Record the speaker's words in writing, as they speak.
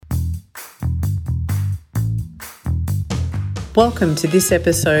Welcome to this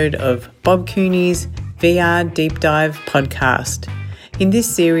episode of Bob Cooney's VR Deep Dive podcast. In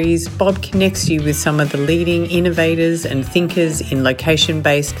this series, Bob connects you with some of the leading innovators and thinkers in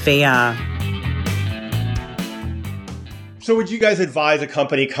location-based VR. So would you guys advise a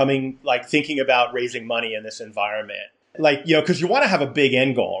company thinking about raising money in this environment? Because you want to have a big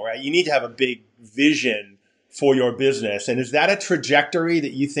end goal, right? You need to have a big vision for your business. And is that a trajectory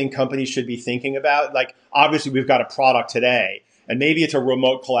that you think companies should be thinking about? Obviously we've got a product today and maybe it's a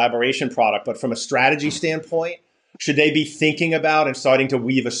remote collaboration product, but from a strategy standpoint, should they be thinking about and starting to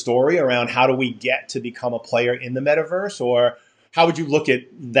weave a story around how do we get to become a player in the metaverse? Or how would you look at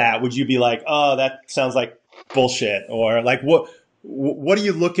that? Would you be like, oh, that sounds like bullshit? Or what are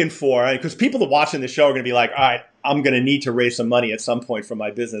you looking for? Because people that are watching the show are going to be like, all right, I'm going to need to raise some money at some point for my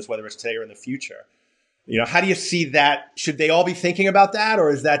business, whether it's today or in the future. How do you see that? Should they all be thinking about that, or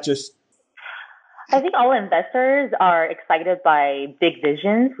is that just... I think all investors are excited by big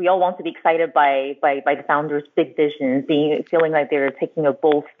visions. We all want to be excited by the founders' big visions, feeling like they're taking a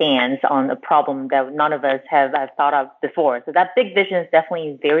bold stance on a problem that none of us have thought of before. So that big vision is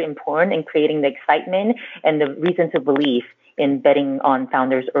definitely very important in creating the excitement and the reason to believe in betting on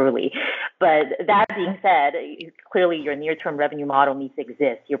founders early. But that being said, clearly your near-term revenue model needs to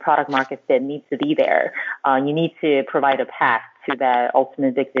exist. Your product market fit needs to be there. You need to provide a path to that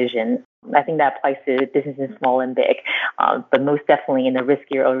ultimate big vision. I think that applies to businesses small and big, but most definitely in the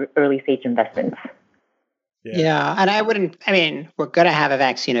riskier early stage investments. Yeah. And we're going to have a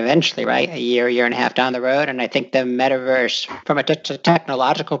vaccine eventually, right? A year and a half down the road. And I think the metaverse, from a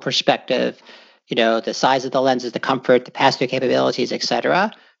technological perspective, the size of the lenses, the comfort, the pass-through capabilities, et cetera,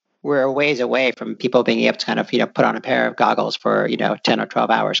 we're a ways away from people being able to kind of, put on a pair of goggles for, 10 or 12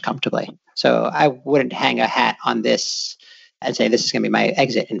 hours comfortably. So I wouldn't hang a hat on this and say, this is going to be my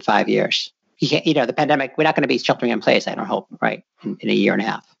exit in 5 years. You can't, the pandemic, we're not going to be sheltering in place, I don't hope, right, in a year and a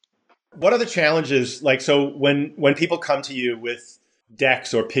half. What are the challenges? So when people come to you with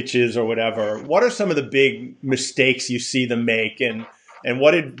decks or pitches or whatever, what are some of the big mistakes you see them make? And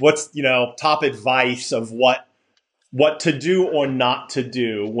what's top advice of what to do or not to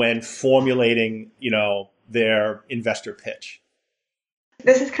do when formulating, their investor pitch?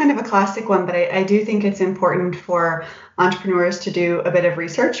 This is kind of a classic one, but I do think it's important for entrepreneurs to do a bit of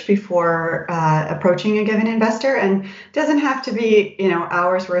research before approaching a given investor. And it doesn't have to be,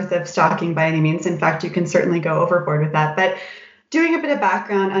 hours worth of stalking by any means. In fact, you can certainly go overboard with that. But doing a bit of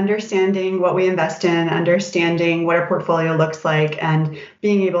background, understanding what we invest in, understanding what our portfolio looks like, and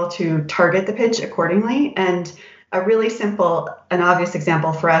being able to target the pitch accordingly. And a really simple and obvious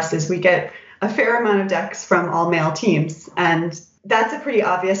example for us is we get a fair amount of decks from all male teams. And that's a pretty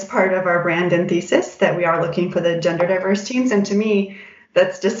obvious part of our brand and thesis that we are looking for the gender diverse teams. And to me,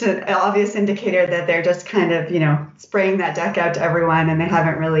 that's just an obvious indicator that they're just kind of, spraying that deck out to everyone and they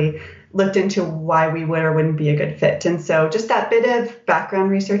haven't really looked into why we would or wouldn't be a good fit. And so just that bit of background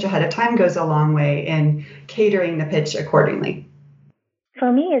research ahead of time goes a long way in catering the pitch accordingly.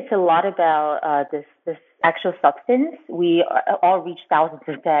 For me, it's a lot about this actual substance. We all reach thousands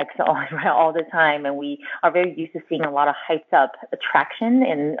of decks all the time, and we are very used to seeing a lot of hyped up attraction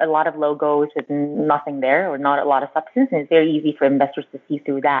and a lot of logos with nothing there or not a lot of substance. And it's very easy for investors to see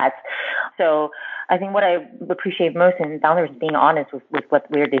through that. So I think what I appreciate most in founders is being honest with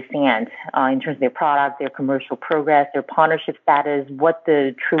where they stand in terms of their product, their commercial progress, their partnership status, what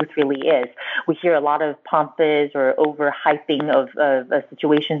the truth really is. We hear a lot of pompous or overhyping of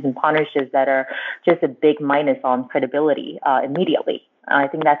situations and partnerships that are just a big minus on credibility immediately. I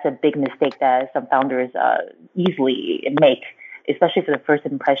think that's a big mistake that some founders easily make, especially for the first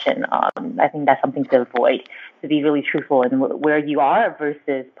impression. I think that's something to avoid, to be really truthful in where you are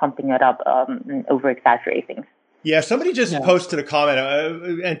versus pumping it up and over-exaggerate things. Yeah, somebody just posted a comment,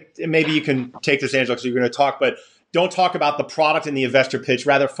 and maybe you can take this, Angelo, because you're going to talk, but don't talk about the product in the investor pitch,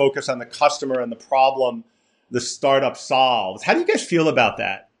 rather focus on the customer and the problem the startup solves. How do you guys feel about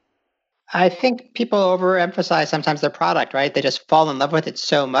that? I think people overemphasize sometimes their product, right? They just fall in love with it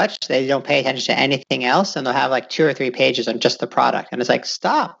so much, they don't pay attention to anything else, and they'll have 2 or 3 pages on just the product. And it's like,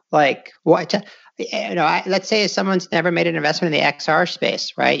 stop. What? Let's say someone's never made an investment in the XR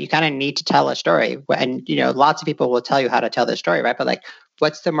space, right? You kind of need to tell a story. And, lots of people will tell you how to tell the story, right? But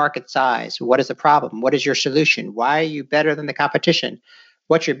what's the market size? What is the problem? What is your solution? Why are you better than the competition?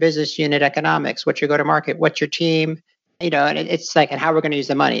 What's your business unit economics? What's your go-to-market? What's your team? And it's and how we're going to use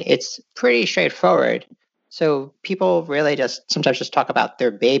the money. It's pretty straightforward. So people really sometimes just talk about their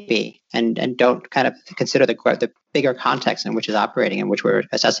baby and don't kind of consider the bigger context in which is operating, in which we're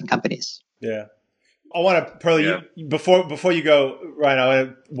assessing companies. Yeah. I want to, Pearly, before you go,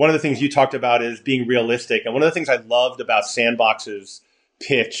 Ryan, one of the things you talked about is being realistic. And one of the things I loved about Sandbox's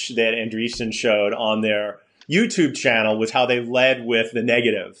pitch that Andreessen showed on their YouTube channel was how they led with the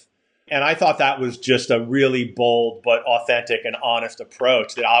negative. And I thought that was just a really bold but authentic and honest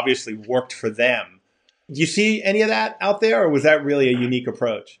approach that obviously worked for them. Do you see any of that out there, or was that really a unique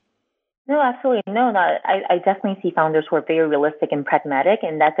approach? No, absolutely. No, I definitely see founders who are very realistic and pragmatic,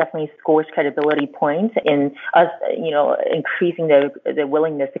 and that definitely scores credibility points in us, increasing the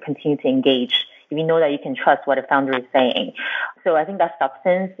willingness to continue to engage. If you know that you can trust what a founder is saying. So I think that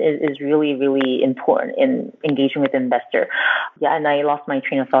substance is really, really important in engaging with the investor. Yeah, and I lost my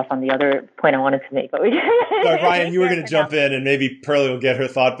train of thought on the other point I wanted to make. Sorry, Ryan, you were going to jump in, and maybe Pearly will get her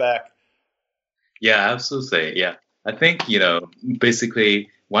thought back. Yeah, absolutely. Yeah. I think, basically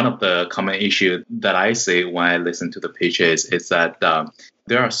one of the common issues that I see when I listen to the pitches is that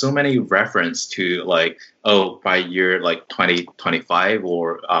there are so many reference to by year 2025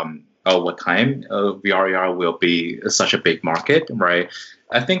 or what time VR/AR will be such a big market, right?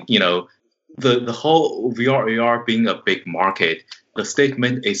 I think, the whole VR/AR being a big market, the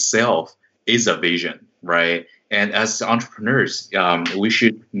statement itself is a vision, right? And as entrepreneurs, we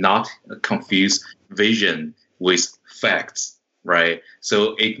should not confuse vision with facts, right?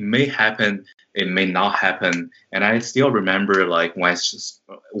 So it may happen, it may not happen. And I still remember when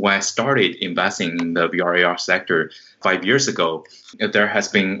I started investing in the VR/AR sector 5 years ago, there has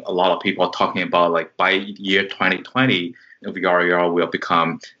been a lot of people talking about by year 2020, VR/AR will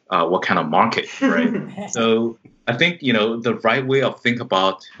become what kind of market, right? So I think, the right way of think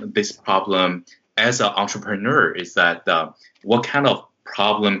about this problem as an entrepreneur is that what kind of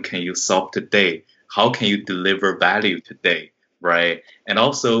problem can you solve today? How can you deliver value today, right? And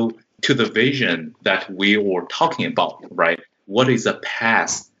also to the vision that we were talking about, right? What is the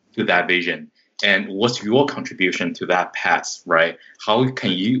path to that vision? And what's your contribution to that path, right? What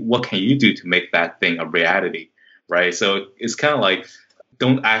can you do to make that thing a reality, right? So it's kind of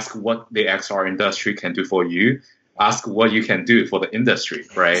don't ask what the XR industry can do for you. Ask what you can do for the industry,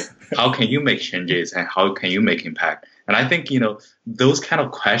 right? How can you make changes and how can you make impact? And I think, those kind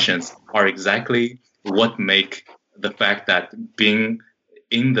of questions are exactly what make the fact that being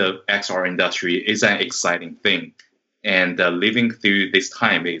in the XR industry is an exciting thing. And living through this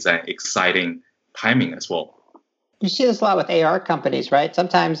time is an exciting timing as well. You see this a lot with AR companies, right?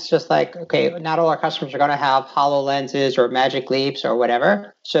 Sometimes just okay, not all our customers are going to have HoloLenses or Magic Leaps or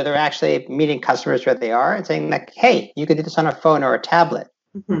whatever. So they're actually meeting customers where they are and saying hey, you can do this on a phone or a tablet,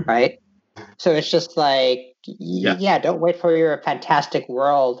 right? So it's just don't wait for your fantastic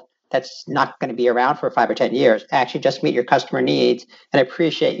world that's not going to be around for 5 or 10 years. Actually just meet your customer needs and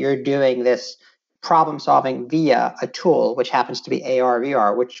appreciate you're doing this problem solving via a tool, which happens to be AR,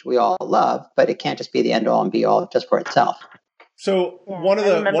 VR, which we all love, but it can't just be the end all and be all just for itself. So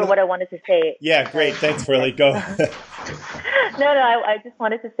I remember what I wanted to say. Yeah, great. Thanks, Pearly. Go. No, I just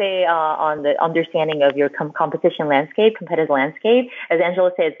wanted to say on the understanding of your competition landscape, competitive landscape. As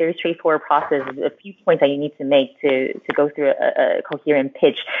Angelo said, it's a very straightforward process. There's a few points that you need to make to go through a coherent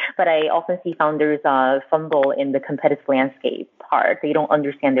pitch. But I often see founders fumble in the competitive landscape part. They don't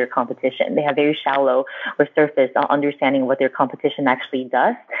understand their competition. They have very shallow or surface understanding of what their competition actually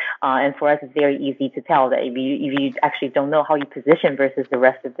does. And for us, it's very easy to tell that if you actually don't know how you position versus the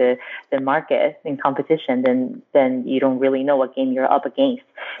rest of the market in competition, then you don't really know what game you're up against.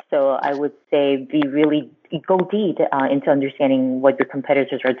 So I would say go deep into understanding what your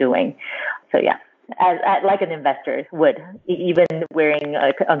competitors are doing. So yeah, as like an investor would, even wearing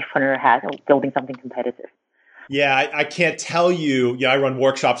an entrepreneur hat, building something competitive. Yeah, I can't tell you. I run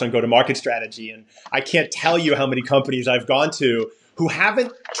workshops on go-to-market strategy, and I can't tell you how many companies I've gone to who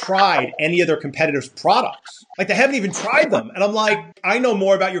haven't tried any of their competitors' products. They haven't even tried them. And I'm I know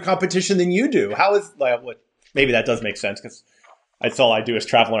more about your competition than you do. How is, maybe that does make sense because that's all I do is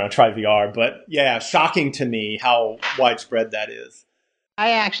travel around and try VR. But yeah, shocking to me how widespread that is.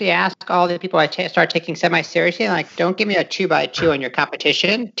 I actually ask all the people I start taking semi-seriously, don't give me a 2x2 on your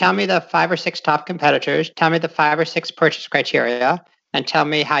competition. Tell me the 5 or 6 top competitors. Tell me the 5 or 6 purchase criteria, and tell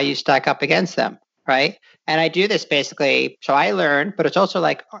me how you stack up against them, right? And I do this basically so I learn, but it's also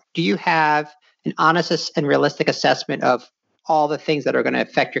do you have an honest and realistic assessment of all the things that are going to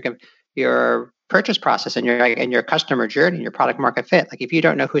affect your purchase process and your customer journey and your product market fit? If you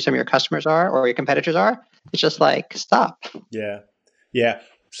don't know who some of your customers are or your competitors are, it's just stop. Yeah.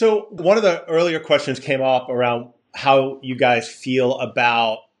 So one of the earlier questions came up around how you guys feel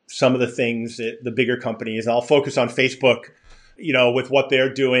about some of the things that the bigger companies, and I'll focus on Facebook, with what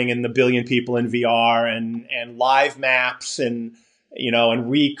they're doing and the billion people in VR and live maps and and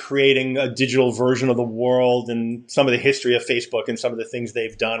recreating a digital version of the world and some of the history of Facebook and some of the things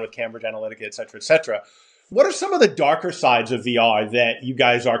they've done with Cambridge Analytica, et cetera, et cetera. What are some of the darker sides of VR that you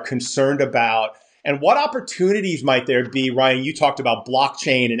guys are concerned about? And what opportunities might there be? Ryan, you talked about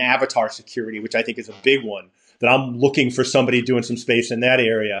blockchain and avatar security, which I think is a big one that I'm looking for somebody doing some space in that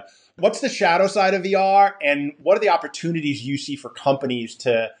area. What's the shadow side of VR, and what are the opportunities you see for companies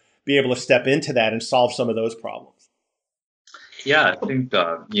to be able to step into that and solve some of those problems? Yeah, I think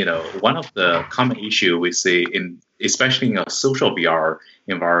one of the common issue we see especially in a social VR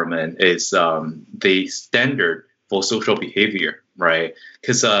environment is the standard for social behavior, right?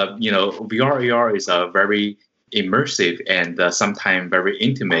 Because VR AR is a very immersive and sometimes very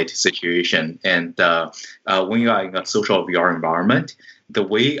intimate situation, and when you are in a social VR environment, the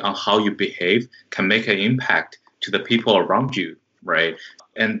way on how you behave can make an impact to the people around you, right?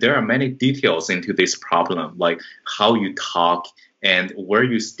 And there are many details into this problem, like how you talk and where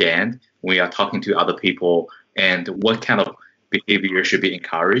you stand when you are talking to other people, and what kind of behavior should be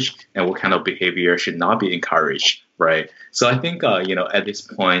encouraged and what kind of behavior should not be encouraged, right? So I think, at this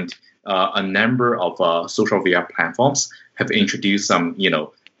point, a number of social VR platforms have introduced some,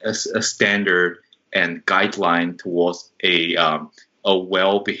 a standard and guideline towards a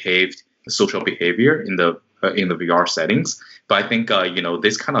well-behaved social behavior in the VR settings. But I think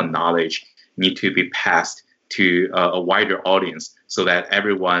this kind of knowledge need to be passed to a wider audience, so that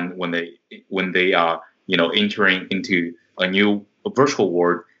everyone, when they are entering into a new virtual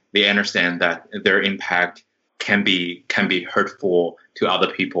world, they understand that their impact can be hurtful to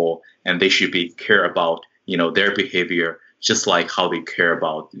other people, and they should be care about their behavior just like how they care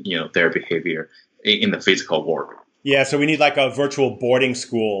about their behavior in the physical world. Yeah, so we need like a virtual boarding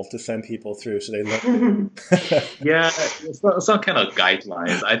school to send people through so they learn. Yeah, some kind of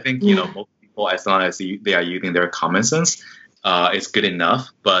guidelines. I think, most people, as long as they are using their common sense, it's good enough.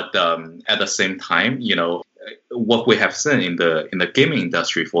 But at the same time, what we have seen in the gaming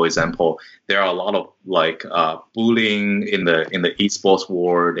industry, for example, there are a lot of bullying in the esports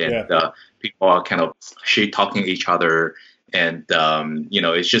world, and people are kind of shit talking each other, and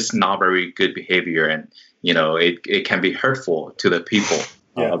it's just not very good behavior, and it can be hurtful to the people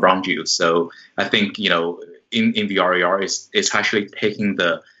around you. So I think in VR AR, it's actually taking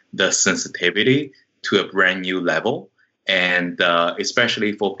the sensitivity to a brand new level. And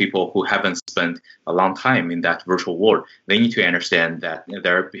especially for people who haven't spent a long time in that virtual world, they need to understand that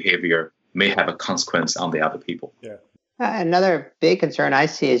their behavior may have a consequence on the other people. Yeah. Another big concern I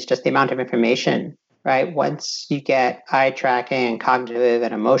see is just the amount of information, right? Once you get eye tracking and cognitive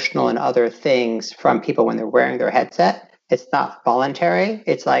and emotional and other things from people when they're wearing their headset, it's not voluntary.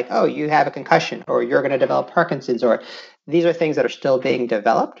 It's like, oh, you have a concussion, or you're going to develop Parkinson's, or these are things that are still being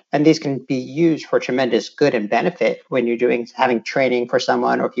developed, and these can be used for tremendous good and benefit when you're having training for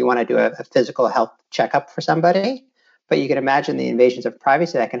someone, or if you want to do a physical health checkup for somebody. But you can imagine the invasions of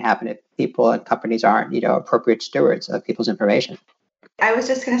privacy that can happen if people and companies aren't, appropriate stewards of people's information. I was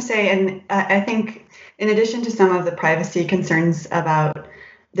just going to say, and I think in addition to some of the privacy concerns about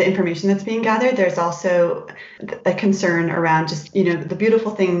the information that's being gathered, there's also a concern around just, the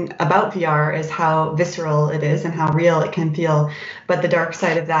beautiful thing about VR is how visceral it is and how real it can feel. But the dark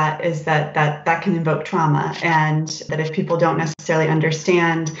side of that is that can invoke trauma, and that if people don't necessarily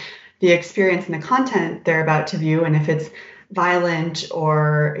understand the experience and the content they're about to view, and if it's violent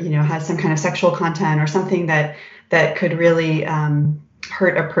or, has some kind of sexual content or something that could really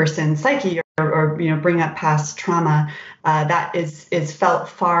hurt a person's psyche or bring up past trauma, that is felt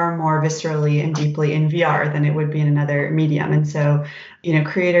far more viscerally and deeply in VR than it would be in another medium. And so,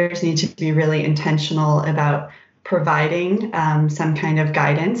 creators need to be really intentional about providing some kind of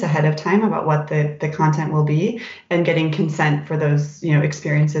guidance ahead of time about what the content will be, and getting consent for those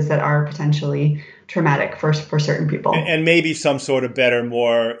experiences that are potentially traumatic for certain people. And maybe some sort of better,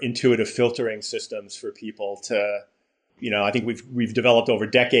 more intuitive filtering systems for people to, I think we've developed over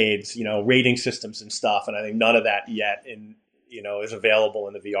decades, rating systems and stuff. And I think none of that yet is available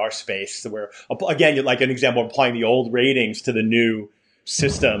in the VR space. So we're, again, like an example, applying the old ratings to the new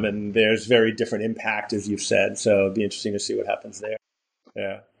system, and there's very different impact, as you've said. So it'd be interesting to see what happens there.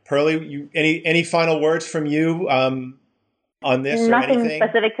 Yeah. Pearly, any final words from you on this? Nothing or anything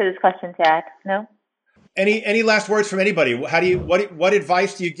specific to this question to add. No. Any last words from anybody? What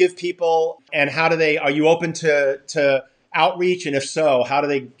advice do you give people, and are you open to outreach? And if so, how do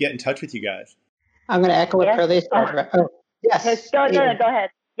they get in touch with you guys? I'm going to echo what Pearly said. Oh, yes. Go ahead.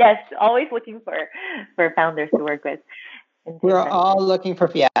 Yes, always looking for founders to work with. We're all looking for,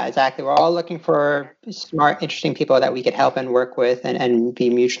 exactly. We're all looking for smart, interesting people that we could help and work with and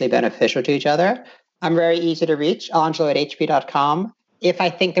be mutually beneficial to each other. I'm very easy to reach, angelo@hp.com. If I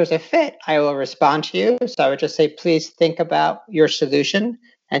think there's a fit, I will respond to you. So I would just say, please think about your solution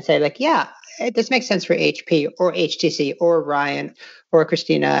and say like, yeah, this makes sense for HP or HTC or Ryan or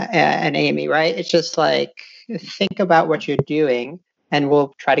Christina and Amy, right? It's just like, think about what you're doing and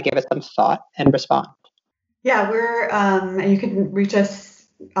we'll try to give it some thought and respond. Yeah, you can reach us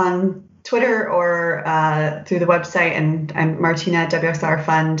on Twitter or through the website, and I'm Martina at WSR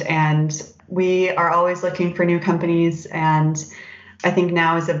Fund, and we are always looking for new companies, and I think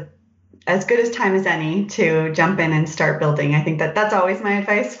now is as good a time as any to jump in and start building. I think that's always my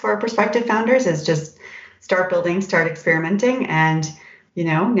advice for prospective founders is just start building, start experimenting, and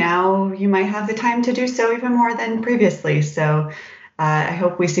now you might have the time to do so even more than previously. So I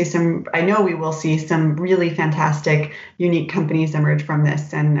hope I know we will see some really fantastic, unique companies emerge from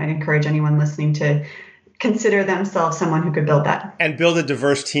this. And I encourage anyone listening to consider themselves someone who could build that. And build a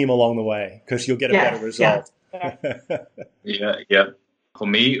diverse team along the way, because you'll get a better result. Yeah. For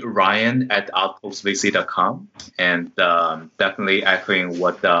me, Ryan at outpostvc.com, and definitely echoing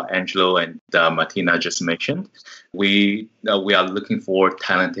what Angelo and Martina just mentioned. We are looking for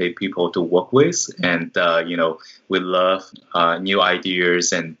talented people to work with, and we love new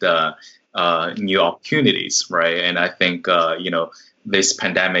ideas and new opportunities, right? And I think this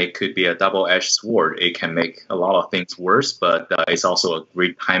pandemic could be a double-edged sword. It can make a lot of things worse, but it's also a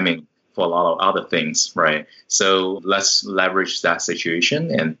great timing for a lot of other things, right? So let's leverage that situation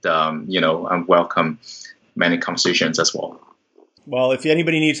and, and welcome many conversations as well. Well, if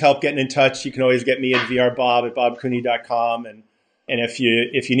anybody needs help getting in touch, you can always get me at vrbob@bobcooney.com. And if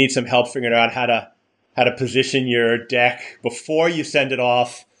you need some help figuring out how to position your deck before you send it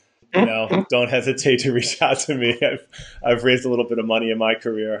off, don't hesitate to reach out to me. I've raised a little bit of money in my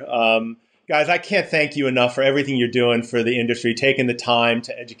career. Guys, I can't thank you enough for everything you're doing for the industry, taking the time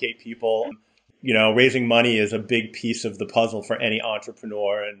to educate people. Raising money is a big piece of the puzzle for any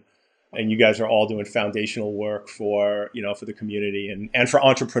entrepreneur. And you guys are all doing foundational work for the community and for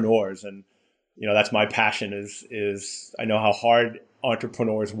entrepreneurs. And, that's my passion is I know how hard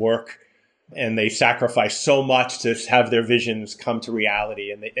entrepreneurs work, and they sacrifice so much to have their visions come to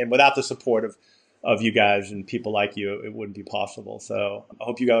reality. And without the support of you guys and people like you, it wouldn't be possible. So I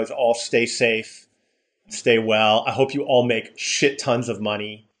hope you guys all stay safe, stay well. I hope you all make shit tons of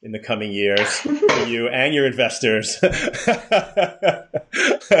money in the coming years for you and your investors.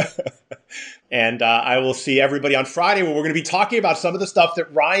 And I will see everybody on Friday, where we're going to be talking about some of the stuff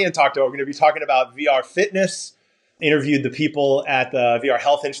that Ryan talked about. We're going to be talking about VR fitness, interviewed the people at the VR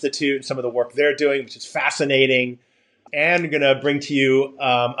Health Institute and some of the work they're doing, which is fascinating. And going to bring to you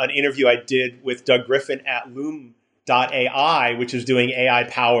an interview I did with Doug Griffin at Loom.ai, which is doing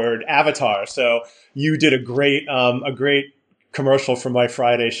AI-powered avatars. So you did a great commercial for my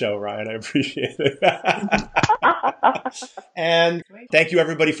Friday show, Ryan. I appreciate it. And thank you,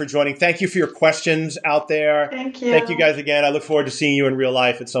 everybody, for joining. Thank you for your questions out there. Thank you. Thank you, guys, again. I look forward to seeing you in real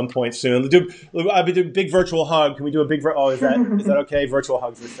life at some point soon. I'll do a big virtual hug. Can we do a big? Is that okay? Virtual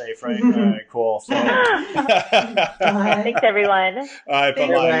hugs are safe, right? All right, cool. So. Thanks, everyone. All right,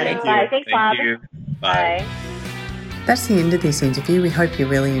 bye-bye. Thank you. Bye. Thanks, Bob. Thank you. Bye. That's the end of this interview. We hope you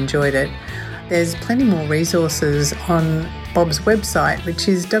really enjoyed it. There's plenty more resources on Bob's website, which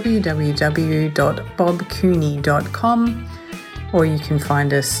is www.bobcooney.com, or you can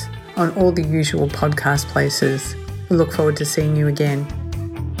find us on all the usual podcast places. We look forward to seeing you again.